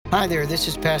Hi there, this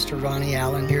is Pastor Ronnie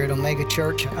Allen here at Omega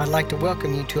Church. I'd like to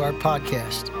welcome you to our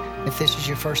podcast. If this is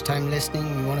your first time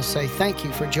listening, we want to say thank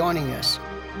you for joining us.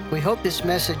 We hope this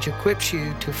message equips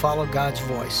you to follow God's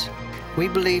voice. We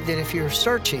believe that if you're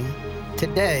searching,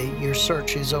 today your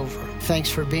search is over. Thanks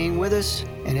for being with us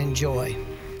and enjoy.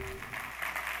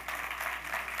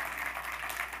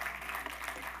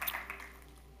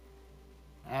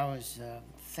 I was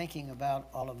thinking about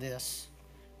all of this.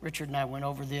 Richard and I went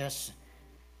over this.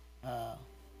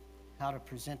 How to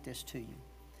present this to you.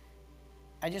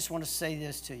 I just want to say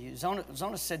this to you. Zona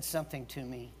said something to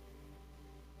me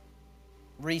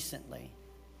recently,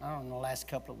 I don't know, the last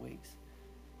couple of weeks.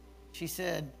 She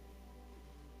said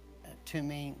to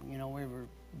me, we were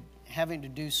having to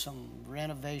do some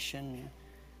renovation,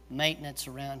 maintenance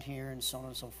around here and so on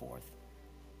and so forth.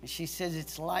 And she says,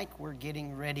 it's like we're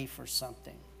getting ready for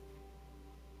something.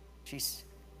 She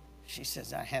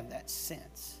says, I have that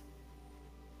sense.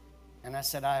 And I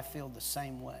said, I feel the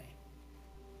same way.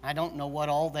 I don't know what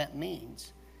all that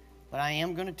means, but I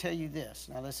am going to tell you this.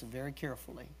 Now listen very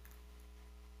carefully.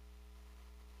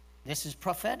 This is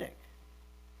prophetic.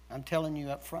 I'm telling you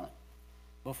up front,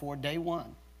 before day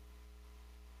one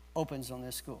opens on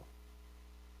this school.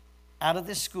 Out of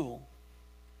this school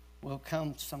will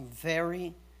come some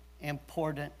very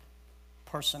important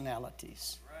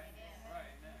personalities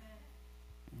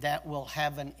that will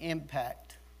have an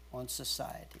impact on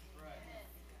society.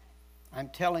 I'm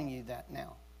telling you that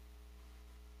now.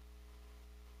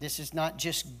 This is not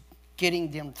just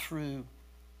getting them through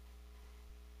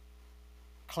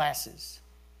classes.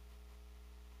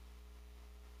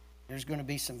 There's going to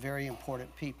be some very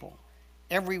important people.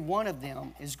 Every one of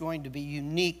them is going to be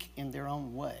unique in their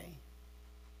own way.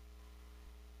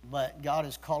 But God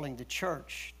is calling the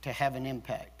church to have an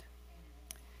impact.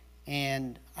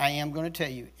 And I am going to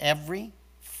tell you, every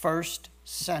first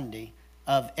Sunday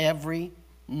of every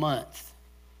month,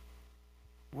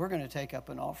 we're going to take up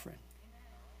an offering.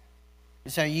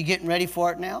 So are you getting ready for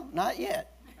it now? Not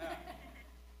yet.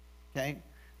 Okay?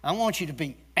 I want you to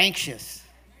be anxious.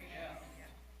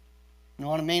 You know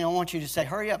what I mean? I want you to say,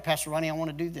 hurry up, Pastor Ronnie, I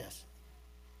want to do this.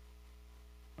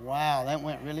 Wow, that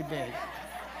went really big.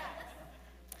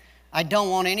 I don't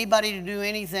want anybody to do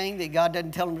anything that God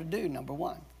doesn't tell them to do, number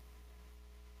one.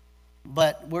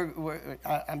 But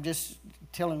I'm just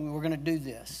telling you, we're going to do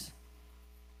this.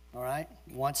 All right?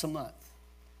 Once a month.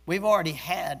 We've already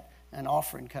had an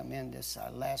offering come in this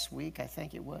last week, I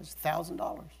think it was,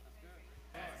 $1,000.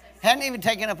 Hadn't even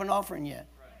taken up an offering yet.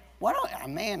 Why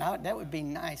don't, that would be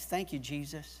nice. Thank you,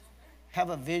 Jesus. Have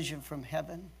a vision from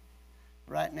heaven.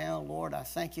 Right now, Lord, I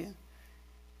thank you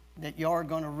that you are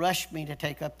going to rush me to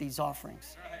take up these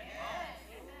offerings.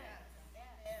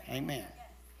 Amen.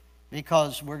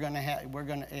 Because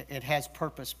it has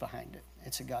purpose behind it.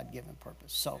 It's a God-given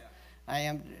purpose. So I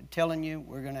am telling you,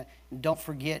 don't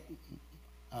forget,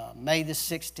 May the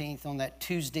 16th on that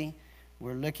Tuesday,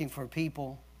 we're looking for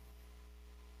people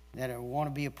that want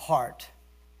to be a part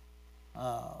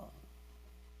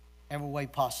every way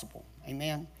possible.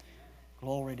 Amen?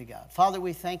 Glory to God. Father,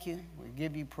 we thank you. We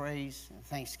give you praise and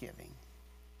thanksgiving.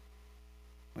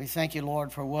 We thank you,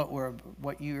 Lord, for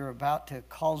what you're about to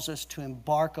cause us to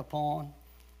embark upon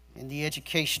in the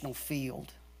educational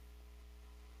field.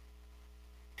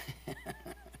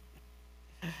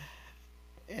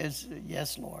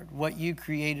 Yes, Lord. What you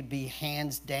created be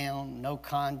hands down, no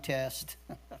contest.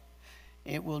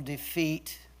 It will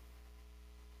defeat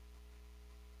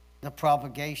the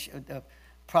propagation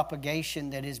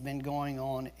that has been going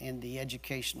on in the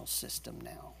educational system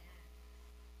now.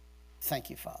 Thank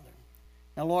you, Father.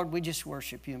 Now, Lord, we just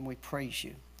worship you and we praise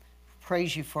you.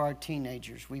 Praise you for our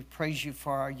teenagers. We praise you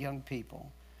for our young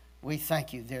people. We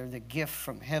thank you. They're the gift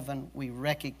from heaven. We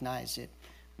recognize it.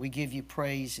 We give you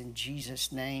praise in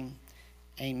Jesus' name.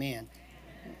 Amen.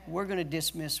 We're going to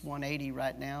dismiss 180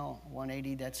 right now.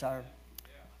 180, that's our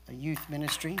youth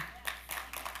ministry.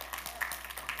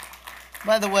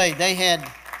 By the way,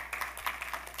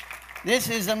 this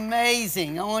is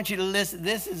amazing. I want you to listen.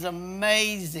 This is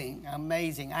amazing,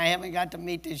 amazing. I haven't got to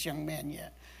meet this young man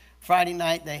yet. Friday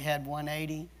night, they had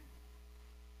 180.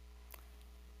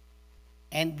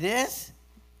 And this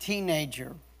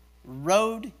teenager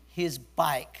rode his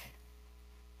bike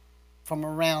from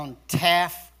around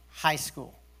Taft High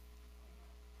School.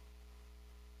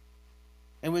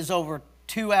 It was over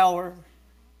 2-hour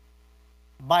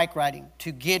bike riding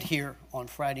to get here on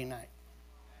Friday night.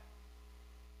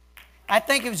 I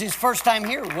think it was his first time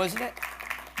here, wasn't it?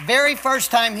 Very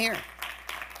first time here.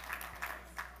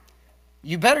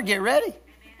 You better get ready.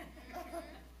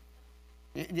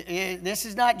 This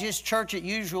is not just church as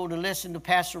usual to listen to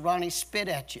Pastor Ronnie spit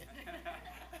at you.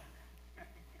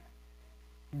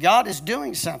 God is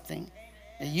doing something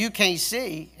that you can't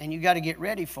see, and you got to get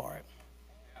ready for it.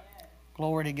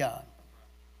 Glory to God.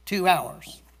 2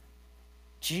 hours.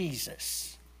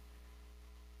 Jesus.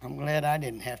 I'm glad I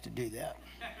didn't have to do that.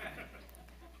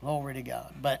 Glory to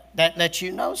God. But that lets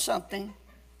you know something.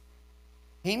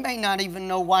 He may not even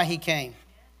know why he came.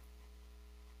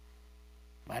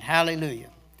 But hallelujah.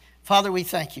 Father, we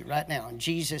thank you right now in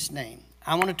Jesus' name.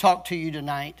 I want to talk to you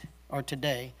tonight or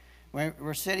today.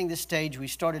 We're setting the stage. We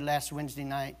started last Wednesday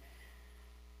night.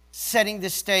 Setting the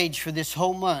stage for this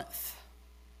whole month.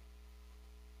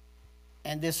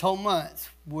 And this whole month,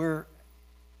 we're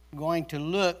going to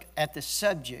look at the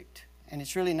subject. And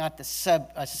it's really not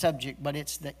a subject, but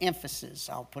it's the emphasis,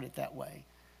 I'll put it that way,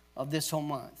 of this whole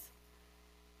month.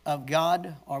 Of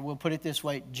God, or we'll put it this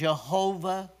way,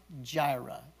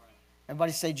 Jehovah-Jireh.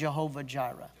 Everybody say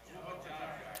Jehovah-Jireh.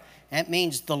 Jehovah-Jireh. That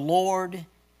means the Lord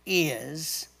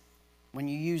is. When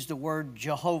you use the word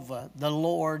Jehovah, the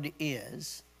Lord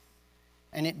is.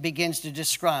 And it begins to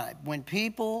describe. When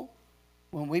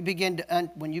you begin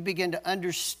to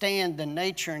understand the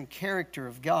nature and character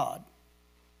of God,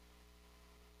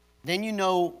 then you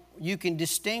know you can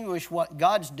distinguish what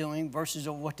God's doing versus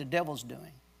what the devil's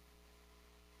doing.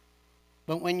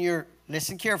 But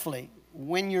listen carefully,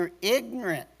 when you're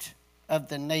ignorant of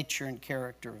the nature and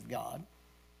character of God,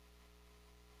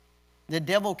 the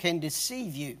devil can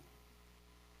deceive you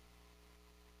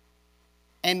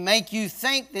and make you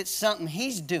think that something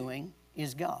he's doing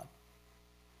is God.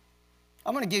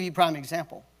 I'm going to give you a prime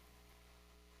example.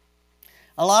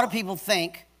 A lot of people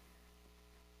think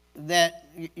that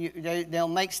they'll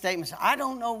make statements. I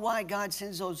don't know why God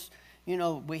sends those,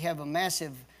 we have a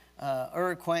massive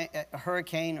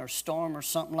hurricane or storm or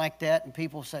something like that, and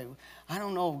people say, I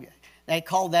don't know. They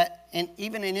call that, and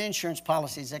even in insurance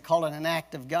policies, they call it an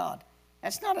act of God.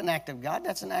 That's not an act of God.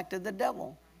 That's an act of the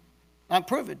devil. I'll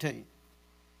prove it to you.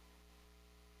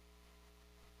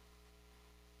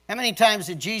 How many times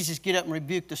did Jesus get up and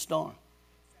rebuke the storm?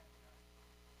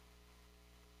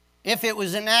 If it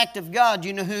was an act of God,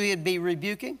 you know who he'd be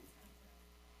rebuking?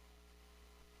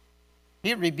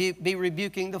 He'd be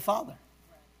rebuking the Father.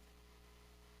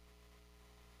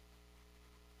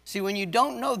 See, when you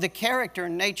don't know the character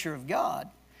and nature of God,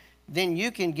 then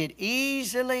you can get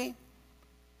easily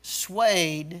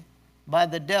swayed by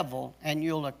the devil, and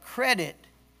you'll accredit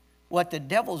what the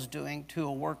devil's doing to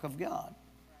a work of God.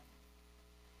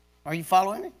 Are you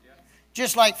following me? Yes.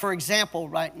 Just like, for example,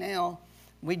 right now,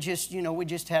 we just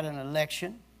had an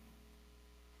election,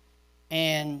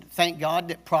 and thank God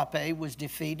that Prop A was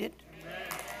defeated. Amen.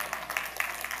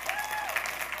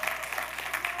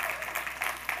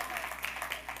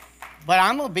 But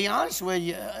I'm going to be honest with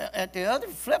you, at the other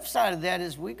flip side of that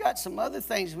is we got some other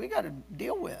things we got to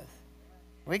deal with.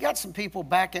 We got some people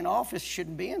back in office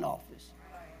shouldn't be in office.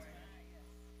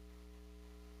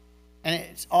 And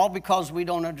it's all because we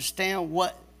don't understand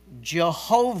what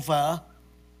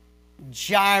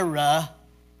Jehovah-Jireh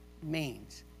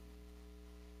means.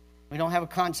 We don't have a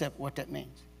concept of what that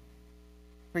means.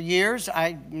 For years,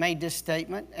 I made this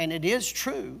statement, and it is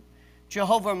true.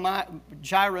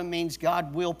 Jehovah-Jireh means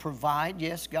God will provide.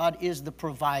 Yes, God is the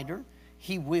provider.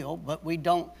 He will, but we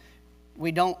don't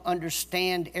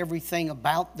understand everything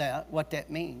about that, what that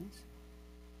means.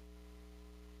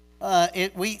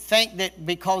 We think that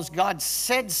because God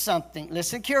said something,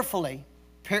 listen carefully,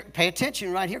 pay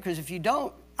attention right here, because if you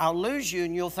don't, I'll lose you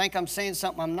and you'll think I'm saying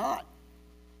something I'm not.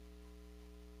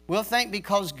 We'll think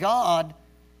because God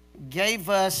gave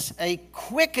us a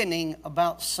quickening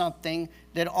about something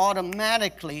that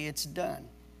automatically it's done.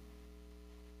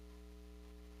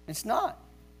 It's not.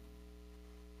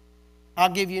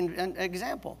 I'll give you an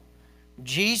example.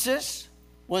 Jesus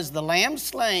was the lamb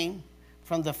slain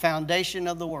from the foundation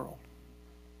of the world.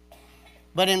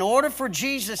 But in order for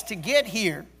Jesus to get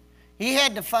here, he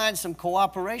had to find some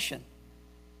cooperation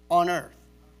on earth.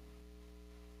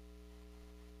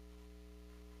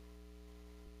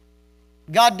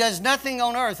 God does nothing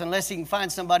on earth unless he can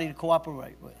find somebody to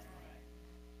cooperate with.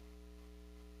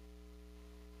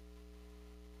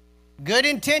 Good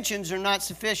intentions are not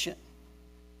sufficient.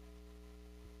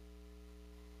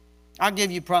 I'll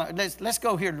give you, let's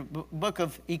go here to the book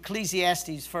of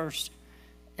Ecclesiastes first,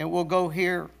 and we'll go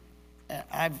here.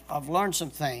 I've learned some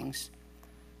things.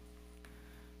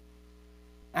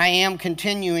 I am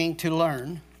continuing to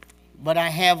learn, but I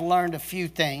have learned a few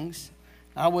things.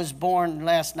 I was born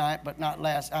last night, but not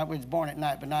last. I was born at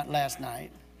night, but not last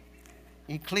night.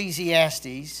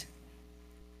 Ecclesiastes,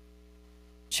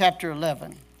 chapter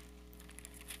 11.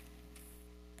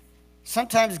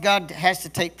 Sometimes God has to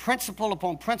take principle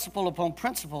upon principle upon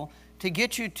principle to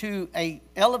get you to an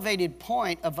elevated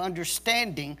point of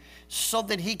understanding so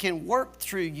that he can work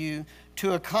through you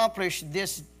to accomplish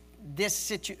this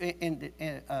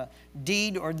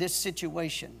deed or this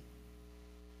situation.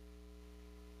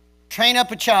 Train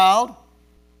up a child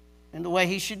in the way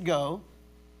he should go.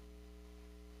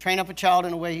 Train up a child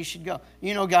in the way he should go.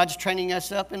 You know God's training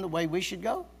us up in the way we should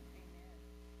go.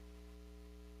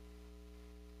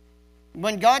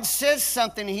 When God says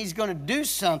something, he's going to do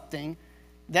something,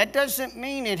 that doesn't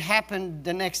mean it happened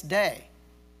the next day.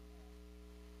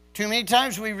 Too many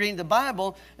times we read the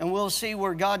Bible and we'll see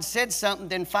where God said something,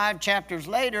 then 5 chapters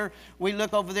later, we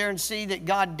look over there and see that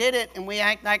God did it, and we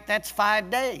act like that's 5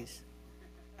 days.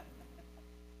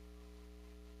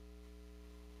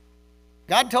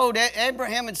 God told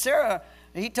Abraham and Sarah,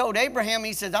 he told Abraham,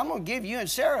 he says, I'm going to give you and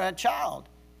Sarah a child.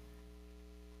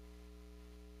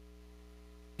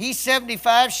 He's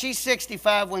 75, she's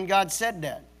 65 when God said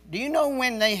that. Do you know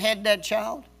when they had that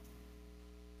child?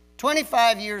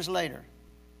 25 years later.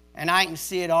 And I can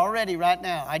see it already right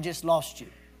now. I just lost you.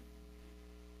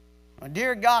 Well,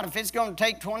 dear God, if it's going to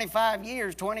take 25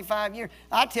 years,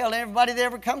 I tell everybody that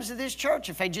ever comes to this church,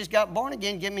 if they just got born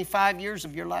again, give me 5 years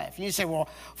of your life. And you say, well,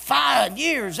 5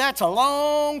 years, that's a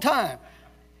long time.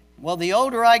 Well, the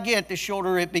older I get, the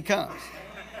shorter it becomes.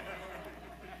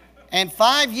 And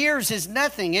 5 years is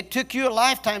nothing. It took you a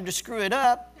lifetime to screw it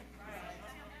up.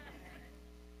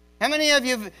 How many of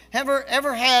you have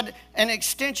ever had an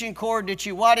extension cord that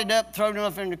you wadded up, thrown it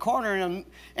up in the corner,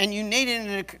 and you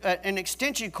needed an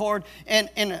extension cord in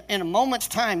a moment's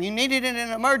time? You needed it in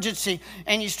an emergency,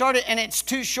 and you started, and it's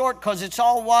too short because it's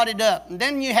all wadded up. And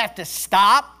then you have to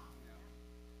stop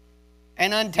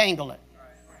and untangle it.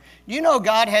 You know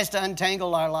God has to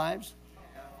untangle our lives.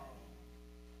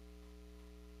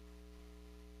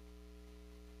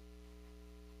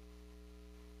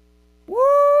 Woo!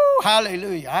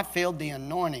 Hallelujah. I feel the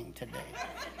anointing today.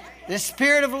 The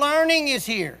spirit of learning is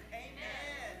here.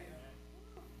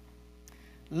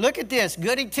 Look at this.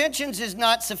 Good intentions is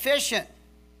not sufficient.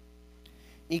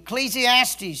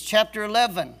 Ecclesiastes chapter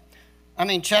 11.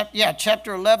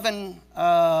 Chapter 11.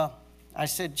 I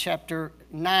said chapter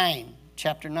 9.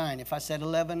 Chapter 9. If I said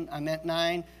 11, I meant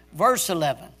 9. Verse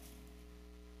 11.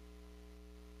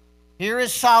 Here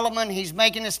is Solomon. He's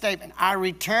making a statement. I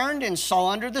returned and saw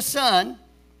under the sun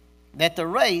that the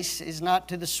race is not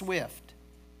to the swift.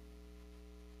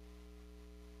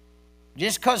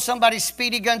 Just because somebody's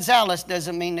Speedy Gonzalez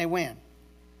doesn't mean they win.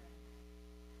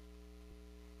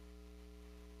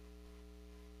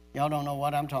 Y'all don't know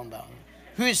what I'm talking about.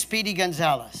 Who is Speedy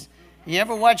Gonzalez? You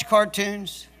ever watch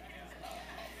cartoons?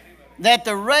 That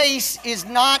the race is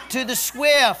not to the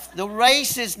swift. The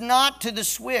race is not to the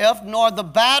swift, nor the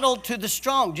battle to the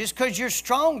strong. Just because you're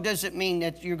strong doesn't mean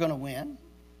that you're going to win.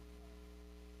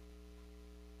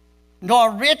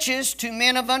 Nor riches to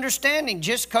men of understanding.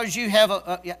 Just because you have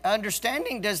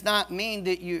understanding does not mean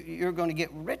that you're going to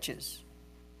get riches.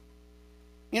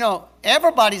 You know,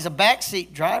 everybody's a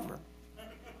backseat driver.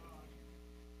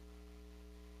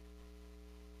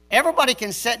 Everybody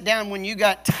can sit down when you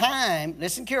got time.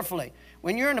 Listen carefully.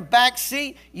 When you're in the back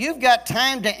seat, you've got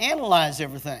time to analyze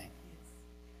everything.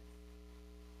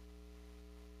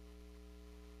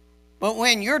 But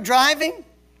when you're driving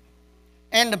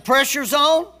and the pressure's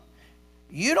on,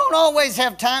 you don't always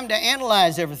have time to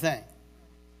analyze everything.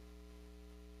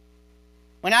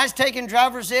 When I was taking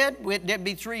driver's ed, there'd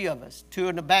be 3 of us, 2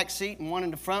 in the back seat and 1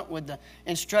 in the front with the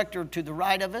instructor to the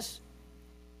right of us.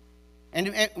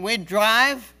 And we'd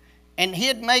drive, and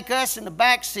he'd make us in the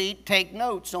back seat take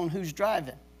notes on who's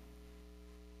driving.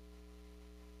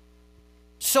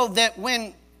 So that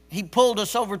when he pulled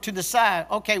us over to the side,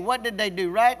 okay, what did they do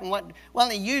right and what? Well,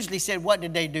 he usually said, what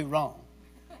did they do wrong?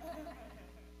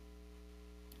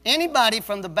 Anybody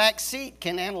from the back seat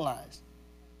can analyze.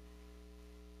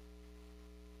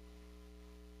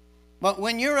 But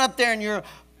when you're up there and you're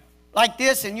like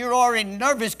this and you're already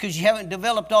nervous because you haven't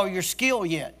developed all your skill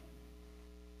yet.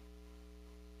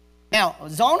 Now,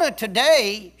 Zona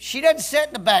today, she doesn't sit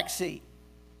in the back seat.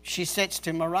 She sits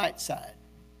to my right side.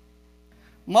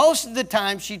 Most of the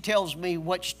time, she tells me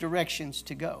which directions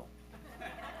to go.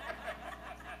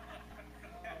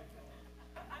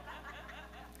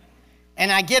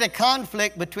 And I get a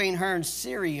conflict between her and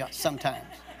Siri sometimes.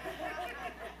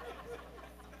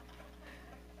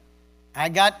 I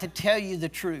got to tell you the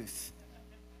truth.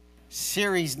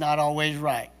 Siri's not always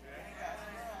right.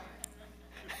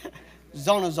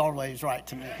 Zona's always right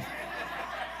to me.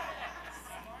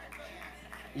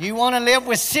 You want to live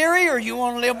with Siri or you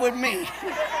want to live with me?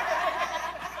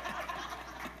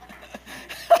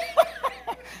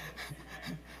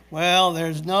 Well,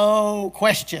 there's no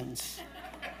questions.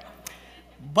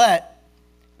 But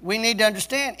we need to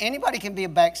understand, anybody can be a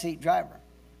backseat driver.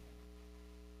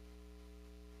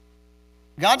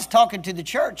 God's talking to the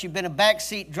church. You've been a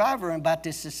backseat driver about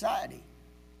this society.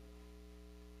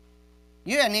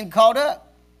 You hadn't even caught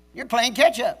up. You're playing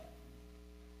catch up.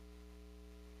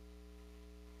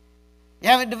 You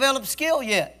haven't developed skill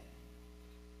yet.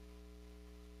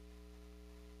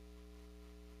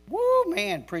 Woo,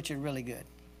 man, preaching really good.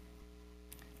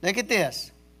 Look at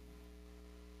this.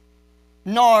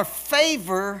 Nor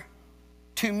favor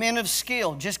to men of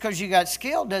skill. Just because you got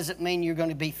skill doesn't mean you're going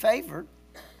to be favored.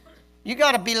 You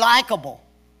got to be likable.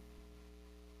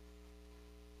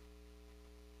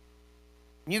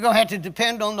 You're going to have to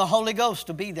depend on the Holy Ghost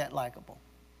to be that likable.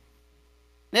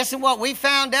 Listen, what we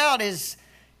found out is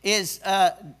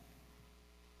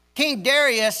King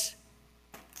Darius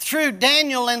threw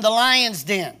Daniel in the lion's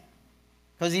den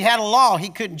because he had a law he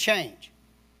couldn't change.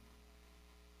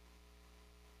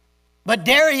 But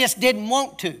Darius didn't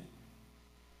want to.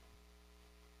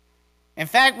 In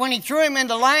fact, when he threw him in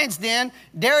the lion's den,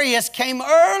 Darius came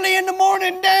early in the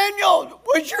morning. Daniel,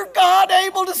 was your God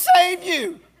able to save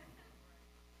you?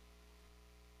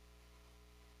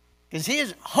 Because he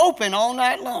is hoping all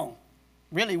night long,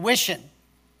 really wishing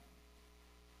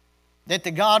that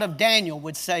the God of Daniel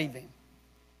would save him,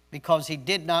 because he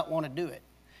did not want to do it.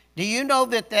 Do you know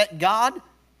that God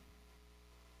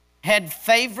had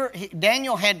favor?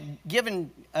 Daniel had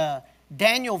given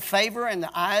Daniel favor in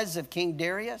the eyes of King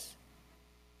Darius?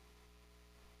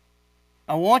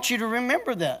 I want you to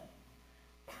remember that.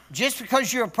 Just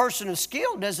because you're a person of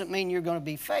skill doesn't mean you're going to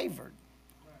be favored.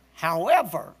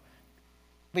 However,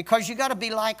 because you got to be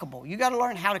likable, you got to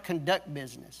learn how to conduct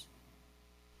business.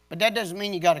 But that doesn't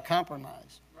mean you got to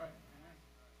compromise.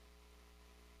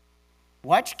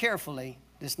 Watch carefully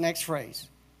this next phrase.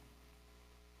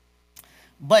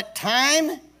 But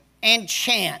time and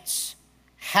chance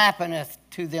happeneth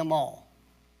to them all.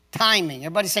 Timing.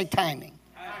 Everybody say timing.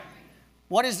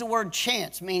 What is the word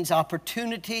chance? It means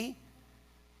opportunity,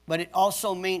 but it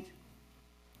also means,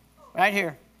 right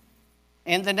here,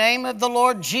 in the name of the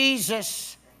Lord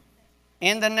Jesus,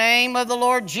 in the name of the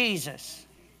Lord Jesus,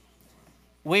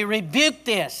 we rebuke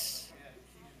this.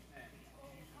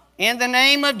 In the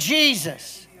name of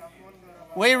Jesus,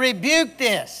 we rebuke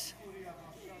this.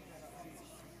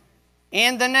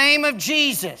 In the name of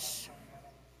Jesus,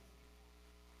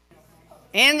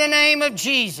 in the name of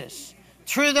Jesus,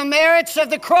 through the merits of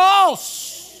the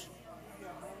cross,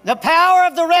 the power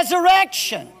of the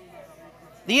resurrection,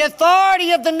 the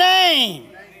authority of the name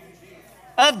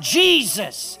of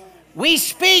Jesus, we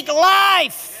speak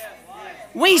life.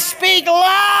 We speak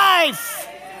life.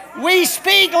 We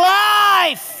speak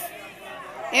life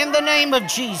in the name of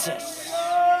Jesus.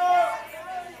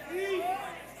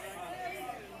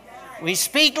 We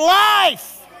speak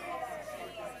life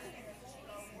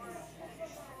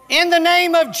in the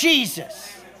name of Jesus.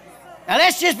 Now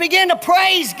let's just begin to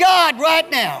praise God right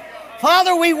now.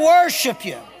 Father, we worship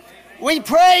you. We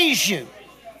praise you.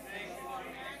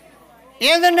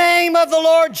 In the name of the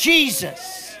Lord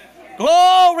Jesus.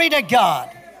 Glory to God.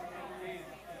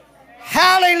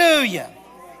 Hallelujah.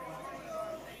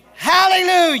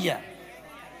 Hallelujah.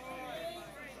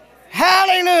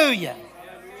 Hallelujah.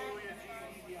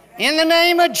 In the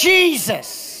name of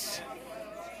Jesus.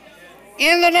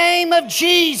 In the name of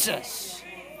Jesus.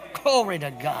 Glory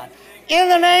to God. In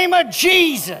the name of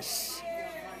Jesus.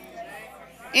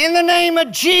 In the name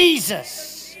of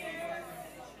Jesus.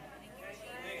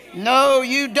 No,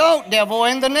 you don't, devil.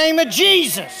 In the name of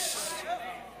Jesus.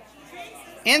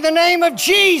 In the name of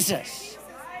Jesus.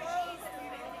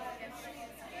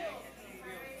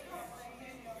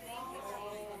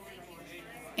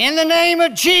 In the name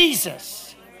of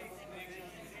Jesus.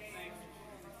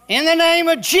 In the name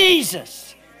of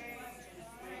Jesus.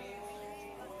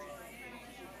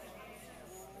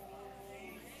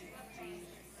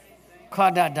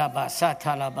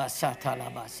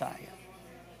 Kadadabasatalabasatalabasaya.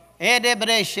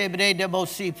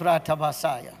 Edebreshebrederbosi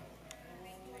pratabasaya.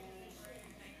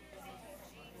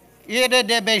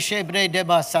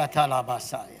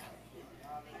 Edebeshebredebasatalabasaya.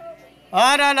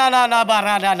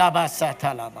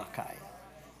 Aralalalabaralalabasatalamakaya.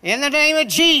 In the name of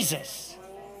Jesus.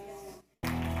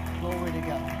 Glory to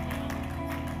God.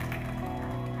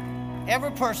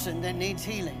 Every person that needs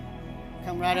healing,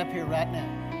 come right up here right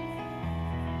now.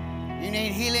 You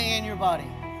need healing in your body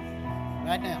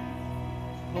right now.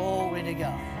 Glory to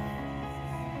God.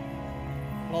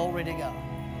 Glory to God.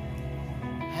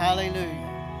 Hallelujah.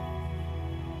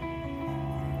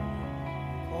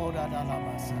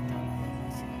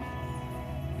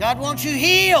 God wants you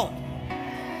healed.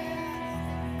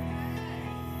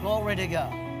 Glory to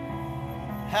God.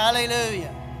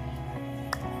 Hallelujah.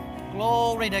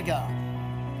 Glory to God.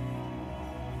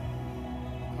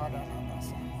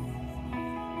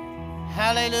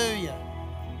 Hallelujah.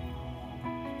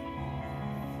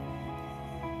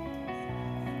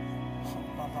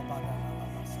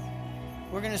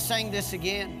 We're going to sing this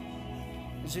again.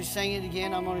 As we sing it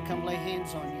again, I'm going to come lay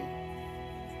hands on you.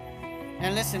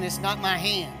 And listen, it's not my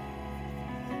hand.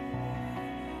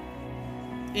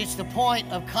 It's the point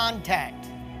of contact.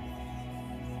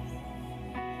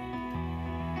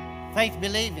 Faith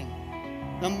believing.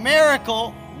 The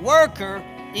miracle worker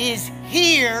is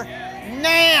here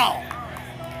now.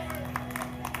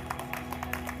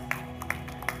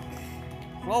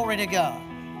 Glory to God.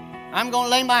 I'm going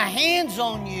to lay my hands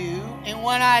on you, and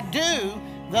when I do,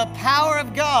 the power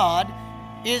of God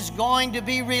is going to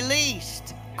be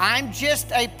released. I'm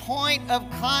just a point of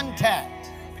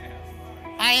contact.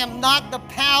 I am not the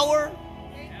power.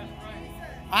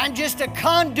 I'm just a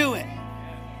conduit.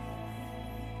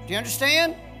 Do you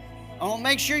understand? I want to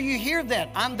make sure you hear that.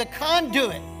 I'm the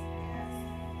conduit.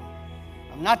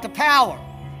 I'm not the power.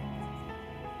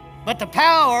 But the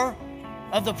power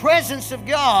of the presence of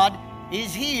God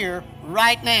is here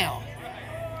right now.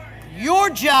 Your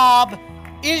job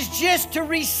is just to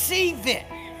receive it.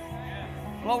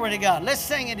 Glory to God. Let's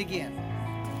sing it again.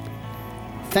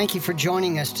 Thank you for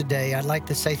joining us today. I'd like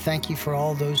to say thank you for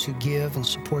all those who give and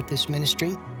support this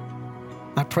ministry.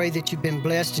 I pray that you've been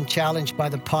blessed and challenged by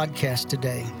the podcast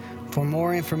today. For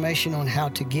more information on how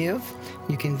to give,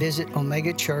 you can visit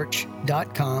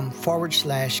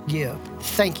omegachurch.com/give.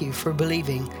 Thank you for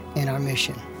believing in our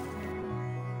mission.